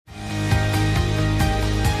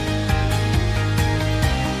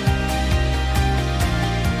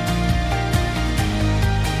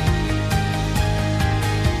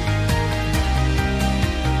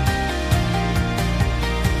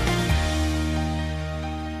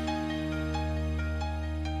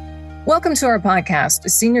Welcome to our podcast,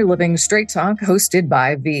 Senior Living Straight Talk, hosted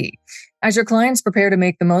by V. As your clients prepare to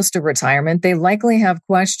make the most of retirement, they likely have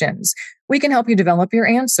questions. We can help you develop your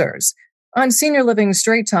answers. On Senior Living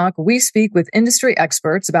Straight Talk, we speak with industry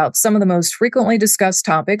experts about some of the most frequently discussed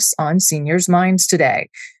topics on seniors' minds today,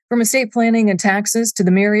 from estate planning and taxes to the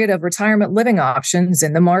myriad of retirement living options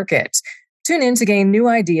in the market. Tune in to gain new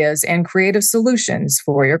ideas and creative solutions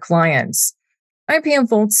for your clients. I'm Pam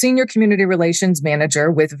Foltz, Senior Community Relations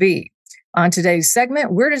Manager with V. On today's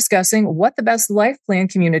segment, we're discussing what the best life plan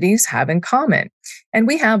communities have in common. And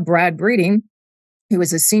we have Brad Breeding, who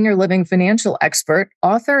is a senior living financial expert,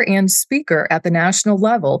 author, and speaker at the national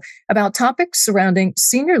level about topics surrounding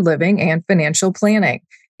senior living and financial planning.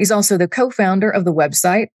 He's also the co-founder of the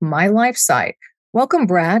website, My Life Site. Welcome,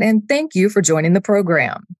 Brad, and thank you for joining the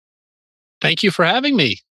program. Thank you for having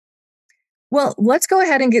me. Well, let's go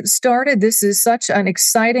ahead and get started. This is such an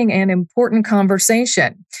exciting and important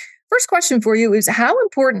conversation. First question for you is, how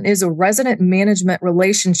important is a resident management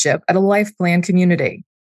relationship at a life plan community?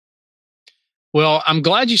 Well, I'm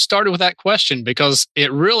glad you started with that question because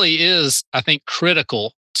it really is, I think,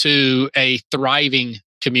 critical to a thriving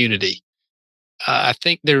community. I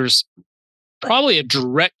think there's probably a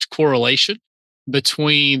direct correlation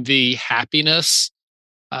between the happiness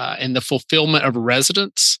and the fulfillment of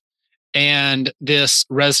residents and this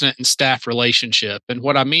resident and staff relationship. And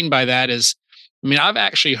what I mean by that is, I've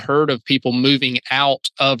actually heard of people moving out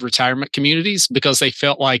of retirement communities because they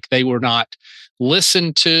felt like they were not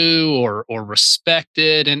listened to or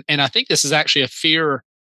respected. And I think this is actually a fear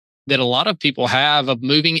that a lot of people have of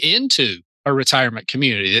moving into a retirement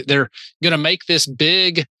community, that they're going to make this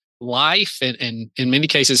big life and in many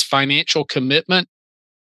cases financial commitment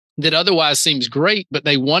that otherwise seems great, but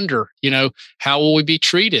they wonder, how will we be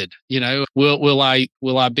treated? Will I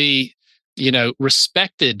be,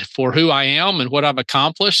 respected for who I am and what I've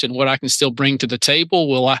accomplished and what I can still bring to the table?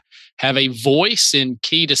 Will I have a voice in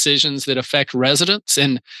key decisions that affect residents?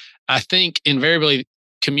 And I think invariably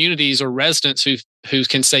communities or residents who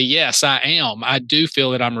can say, yes, I am. I do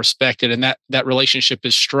feel that I'm respected and that relationship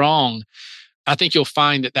is strong. I think you'll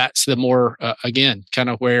find that that's the more, again, kind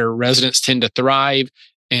of where residents tend to thrive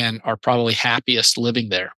and are probably happiest living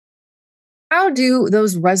there. How do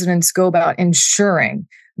those residents go about ensuring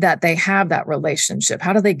that they have that relationship?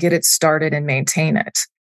 How do they get it started and maintain it?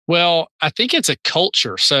 Well, I think it's a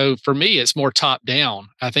culture. So for me, it's more top down.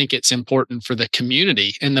 I think it's important for the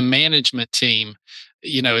community and the management team.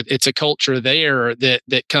 It's a culture there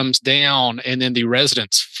that comes down, and then the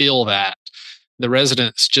residents feel that. The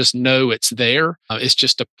residents just know it's there. It's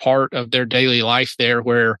just a part of their daily life there,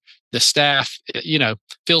 where the staff,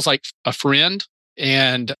 feels like a friend,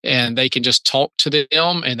 and they can just talk to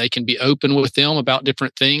them and they can be open with them about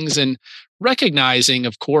different things, and recognizing,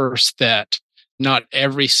 of course, that not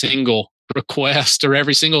every single request or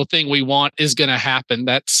every single thing we want is going to happen.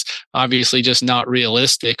 That's obviously just not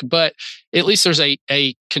realistic, but at least there's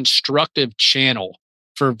a constructive channel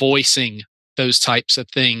for voicing those types of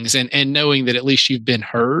things and knowing that at least you've been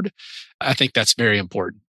heard. I think that's very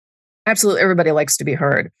important. Absolutely. Everybody likes to be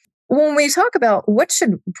heard. When we talk about what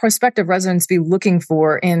should prospective residents be looking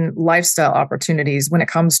for in lifestyle opportunities when it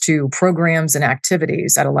comes to programs and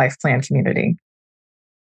activities at a life plan community?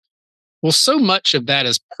 Well, so much of that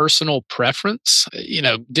is personal preference.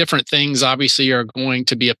 Different things obviously are going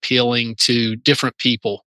to be appealing to different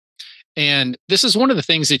people. And this is one of the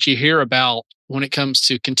things that you hear about when it comes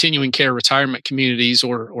to continuing care retirement communities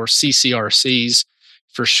or CCRCs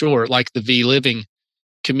for sure, like the V Living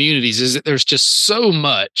communities, is that there's just so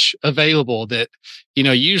much available that,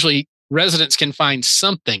 usually residents can find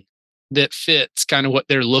something that fits kind of what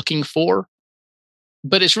they're looking for.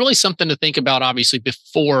 But it's really something to think about, obviously,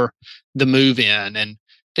 before the move in, and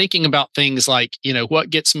thinking about things like,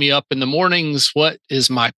 what gets me up in the mornings? What is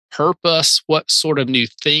my purpose? What sort of new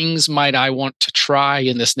things might I want to try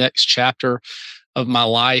in this next chapter of my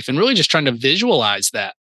life? And really just trying to visualize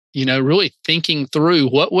that, really thinking through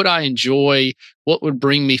what would I enjoy? What would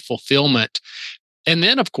bring me fulfillment? And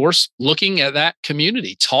then, of course, looking at that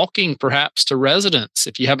community, talking perhaps to residents,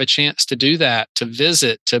 if you have a chance to do that, to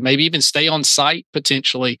visit, to maybe even stay on site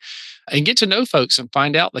potentially, and get to know folks and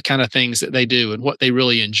find out the kind of things that they do and what they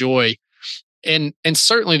really enjoy. And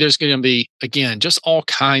certainly there's going to be, again, just all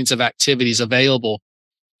kinds of activities available.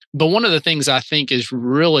 But one of the things I think is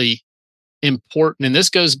really important, and this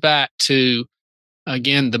goes back to,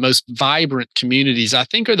 again, the most vibrant communities, I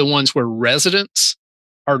think, are the ones where residents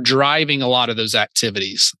are driving a lot of those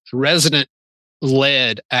activities,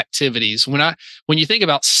 resident-led activities. When you think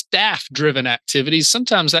about staff-driven activities,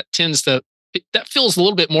 sometimes that feels a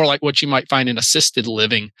little bit more like what you might find in assisted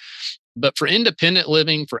living. But for independent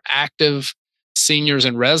living, for active seniors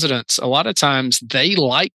and residents, a lot of times they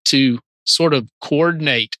like to sort of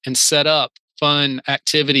coordinate and set up fun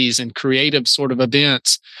activities and creative sort of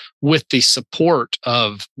events with the support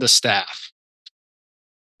of the staff.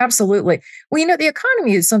 Absolutely. Well, the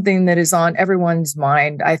economy is something that is on everyone's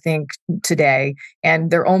mind, I think, today, and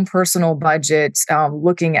their own personal budgets,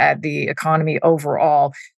 looking at the economy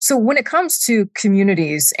overall. So, when it comes to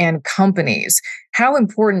communities and companies, how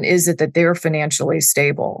important is it that they're financially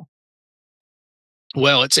stable?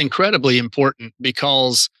 Well, it's incredibly important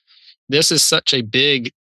because this is such a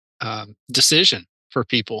big decision for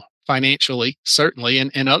people financially, certainly,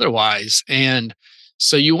 and otherwise. And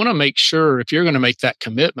so you want to make sure if you're going to make that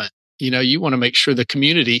commitment, you want to make sure the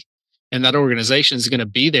community and that organization is going to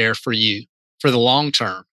be there for you for the long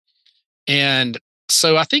term. And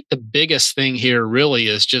so I think the biggest thing here really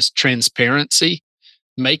is just transparency,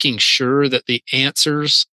 making sure that the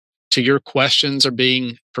answers to your questions are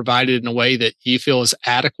being provided in a way that you feel is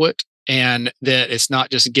adequate and that it's not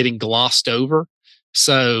just getting glossed over.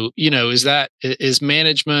 So, is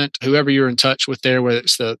management, whoever you're in touch with there, whether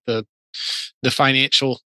it's the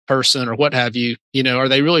financial person or what have you, are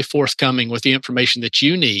they really forthcoming with the information that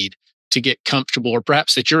you need to get comfortable, or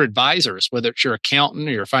perhaps that your advisors, whether it's your accountant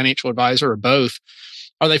or your financial advisor or both,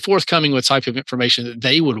 are they forthcoming with type of information that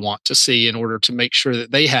they would want to see in order to make sure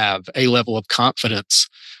that they have a level of confidence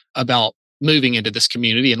about moving into this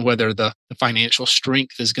community and whether the financial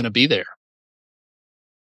strength is going to be there?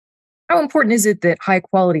 How important is it that high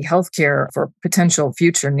quality healthcare for potential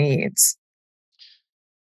future needs?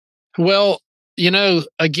 Well,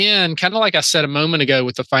 again, kind of like I said a moment ago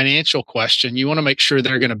with the financial question, you want to make sure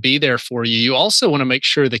they're going to be there for you. You also want to make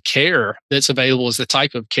sure the care that's available is the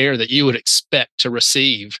type of care that you would expect to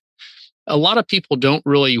receive. A lot of people don't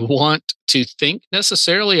really want to think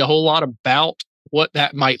necessarily a whole lot about what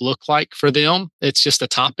that might look like for them. It's just a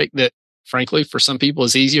topic that, frankly, for some people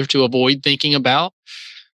is easier to avoid thinking about.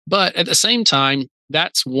 But at the same time,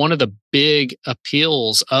 that's one of the big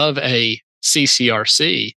appeals of a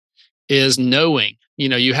CCRC is knowing,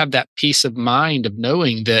 you have that peace of mind of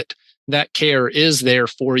knowing that that care is there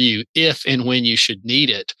for you if and when you should need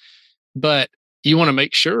it. But you want to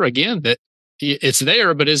make sure, again, that it's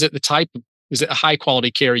there, but is it is it a high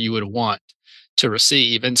quality care you would want to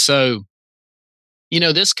receive? And so,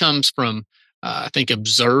 this comes from, I think,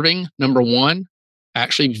 observing, number one,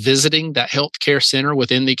 actually visiting that healthcare center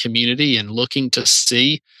within the community and looking to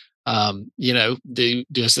see, does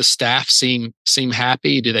the staff seem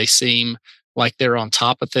happy? Do they seem like they're on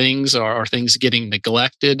top of things, or are things getting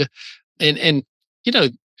neglected? And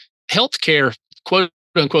healthcare, quote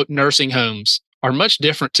unquote, nursing homes are much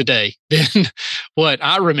different today than what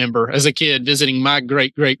I remember as a kid visiting my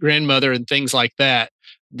great great grandmother and things like that.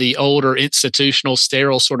 The older institutional,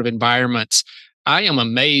 sterile sort of environments. I am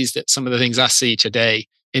amazed at some of the things I see today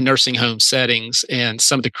in nursing home settings and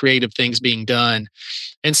some of the creative things being done.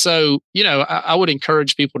 And so, I would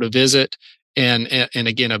encourage people to visit and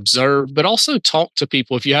again, observe, but also talk to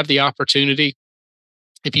people if you have the opportunity.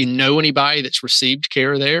 If you know anybody that's received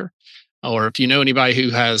care there, or if you know anybody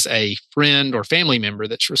who has a friend or family member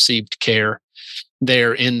that's received care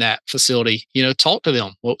there in that facility, talk to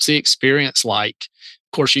them. What's the experience like?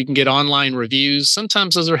 Of course, you can get online reviews.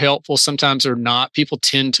 Sometimes those are helpful, sometimes they're not. People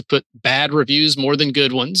tend to put bad reviews more than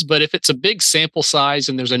good ones. But if it's a big sample size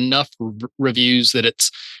and there's enough reviews that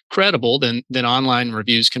it's credible, then online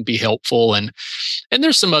reviews can be helpful. And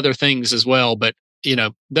there's some other things as well. But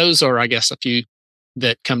those are, I guess, a few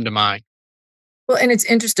that come to mind. Well, and it's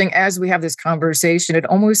interesting as we have this conversation, it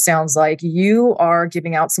almost sounds like you are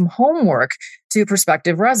giving out some homework to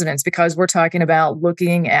prospective residents, because we're talking about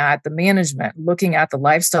looking at the management, looking at the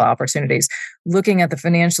lifestyle opportunities, looking at the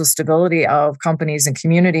financial stability of companies and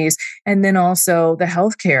communities, and then also the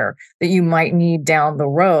healthcare that you might need down the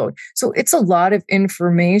road. So it's a lot of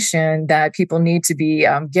information that people need to be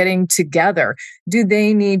getting together. Do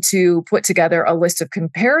they need to put together a list of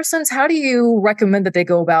comparisons? How do you recommend that they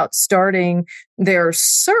go about starting their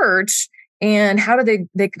search, and how do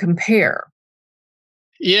they compare?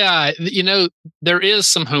 Yeah, there is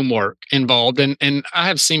some homework involved, and I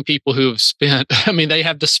have seen people who have spent, I mean, they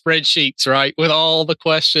have the spreadsheets, right, with all the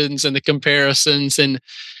questions and the comparisons, and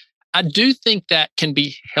I do think that can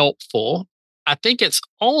be helpful. I think it's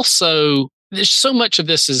also, there's so much of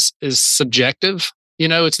this is subjective.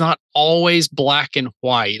 It's not always black and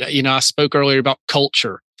white. I spoke earlier about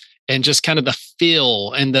culture and just kind of the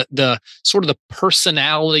feel and the sort of the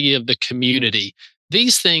personality of the community.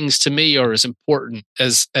 These things to me are as important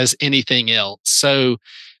as anything else. So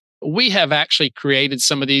we have actually created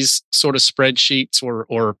some of these sort of spreadsheets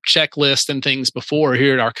or checklists and things before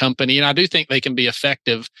here at our company. And I do think they can be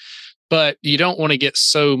effective, but you don't want to get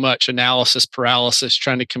so much analysis paralysis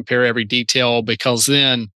trying to compare every detail, because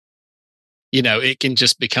then, it can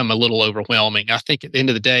just become a little overwhelming. I think at the end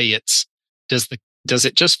of the day, it's does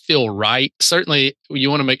it just feel right? Certainly, you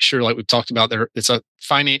want to make sure, like we've talked about, there it's a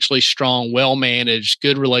financially strong, well managed,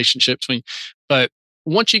 good relationship between. But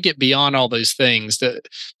once you get beyond all those things, the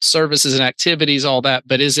services and activities, all that,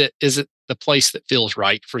 but is it the place that feels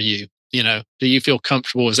right for you? Do you feel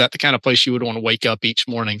comfortable? Is that the kind of place you would want to wake up each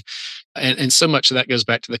morning? And so much of that goes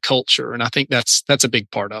back to the culture, and I think that's a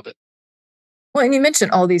big part of it. Well, and you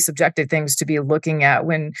mentioned all these subjective things to be looking at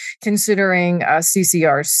when considering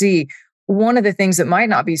CCRC. One of the things that might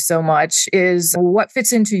not be so much is what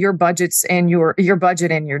fits into your budgets and your budget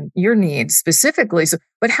and your needs specifically. So,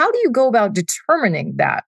 but how do you go about determining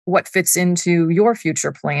that what fits into your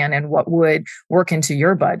future plan and what would work into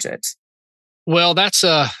your budget? Well, that's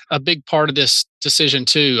a big part of this decision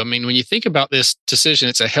too. I mean, when you think about this decision,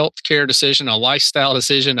 it's a healthcare decision, a lifestyle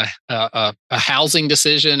decision, a housing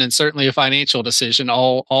decision, and certainly a financial decision,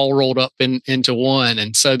 all rolled up into one.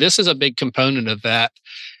 And so this is a big component of that.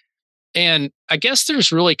 And I guess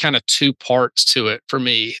there's really kind of two parts to it for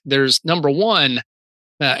me. There's number one,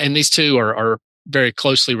 and these two are very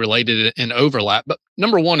closely related and overlap. But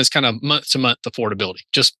number one is kind of month to month affordability,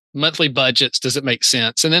 just monthly budgets. Does it make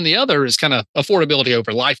sense? And then the other is kind of affordability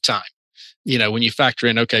over lifetime. When you factor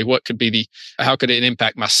in, okay, how could it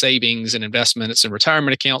impact my savings and investments and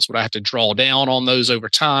retirement accounts? Would I have to draw down on those over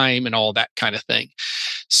time and all that kind of thing?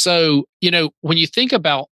 So, when you think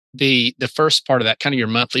about the first part of that, kind of your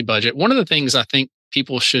monthly budget, one of the things I think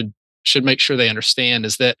people should make sure they understand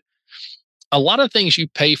is that a lot of things you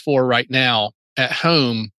pay for right now at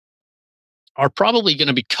home are probably going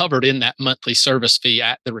to be covered in that monthly service fee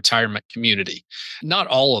at the retirement community. Not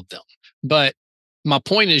all of them, but my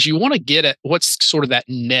point is you want to get at what's sort of that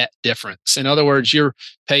net difference. In other words, you're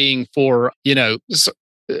paying for,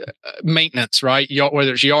 maintenance, right?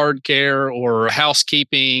 Whether it's yard care or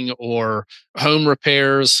housekeeping or home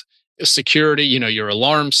repairs, security, your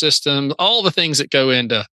alarm system, all the things that go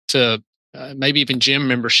into maybe even gym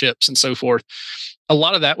memberships and so forth. A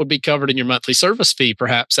lot of that would be covered in your monthly service fee,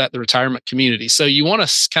 perhaps at the retirement community. So you want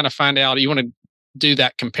to kind of find out, you want to do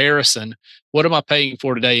that comparison. What am I paying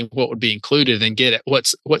for today and what would be included, and get it?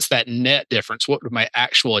 What's that net difference? What would my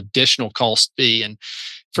actual additional cost be? And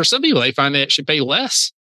for some people, they find they actually pay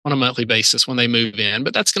less on a monthly basis when they move in,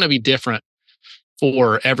 but that's going to be different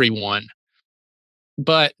for everyone.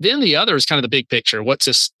 But then the other is kind of the big picture. What's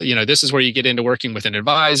this? This is where you get into working with an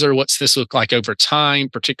advisor. What's this look like over time,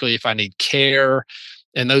 particularly if I need care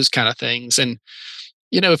and those kind of things. And,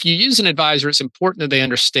 if you use an advisor, it's important that they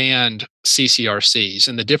understand CCRCs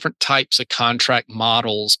and the different types of contract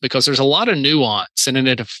models, because there's a lot of nuance. And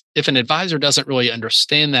if an advisor doesn't really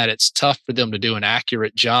understand that, it's tough for them to do an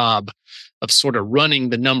accurate job of sort of running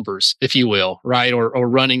the numbers, if you will, right? Or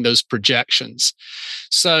running those projections.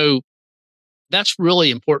 So that's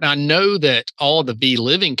really important. I know that all the V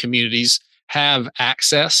Living communities have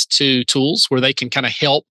access to tools where they can kind of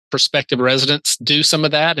help prospective residents do some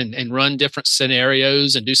of that and run different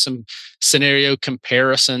scenarios and do some scenario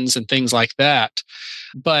comparisons and things like that.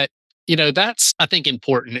 But that's, I think,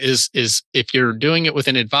 important is if you're doing it with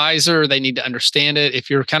an advisor, they need to understand it. If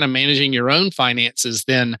you're kind of managing your own finances,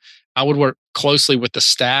 then I would work closely with the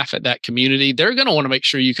staff at that community. They're going to want to make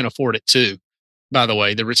sure you can afford it too. By the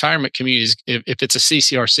way, the retirement communities, if it's a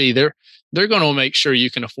CCRC, they're going to make sure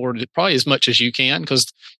you can afford it probably as much as you can,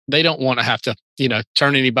 because they don't want to have to,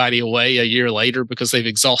 turn anybody away a year later because they've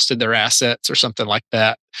exhausted their assets or something like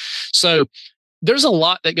that. So there's a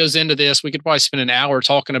lot that goes into this. We could probably spend an hour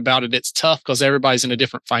talking about it. It's tough because everybody's in a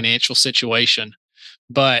different financial situation.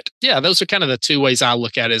 But yeah, those are kind of the two ways I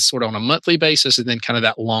look at it, is sort of on a monthly basis and then kind of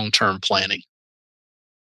that long-term planning.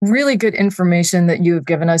 Really good information that you have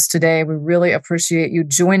given us today. We really appreciate you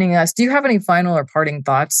joining us. Do you have any final or parting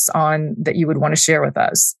thoughts on that you would want to share with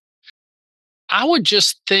us? I would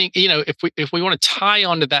just think, if we want to tie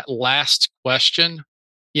onto that last question,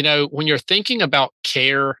 when you're thinking about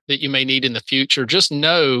care that you may need in the future, just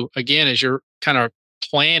know, again, as you're kind of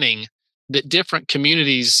planning, that different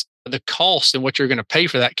communities, the cost and what you're going to pay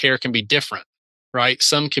for that care can be different, right? At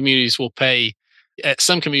some communities,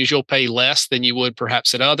 you'll pay less than you would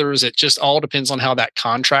perhaps at others. It just all depends on how that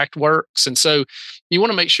contract works. And so you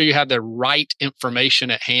want to make sure you have the right information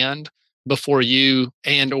at hand before you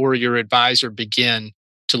and or your advisor begin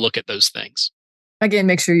to look at those things. Again,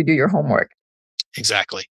 make sure you do your homework.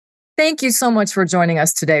 Exactly. Thank you so much for joining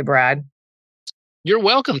us today, Brad. You're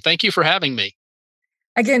welcome. Thank you for having me.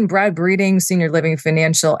 Again, Brad Breeding, senior living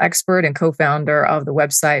financial expert and co-founder of the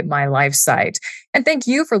website My Life Site. And thank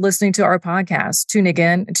you for listening to our podcast. Tune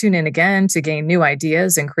in again to gain new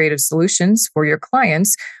ideas and creative solutions for your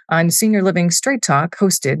clients on Senior Living Straight Talk,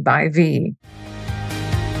 hosted by V.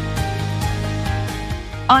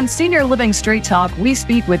 On Senior Living Straight Talk, we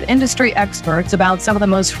speak with industry experts about some of the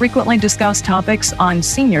most frequently discussed topics on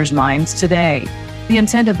seniors' minds today. The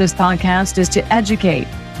intent of this podcast is to educate.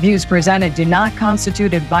 Views presented do not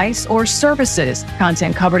constitute advice or services.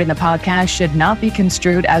 Content covered in the podcast should not be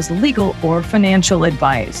construed as legal or financial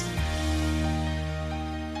advice.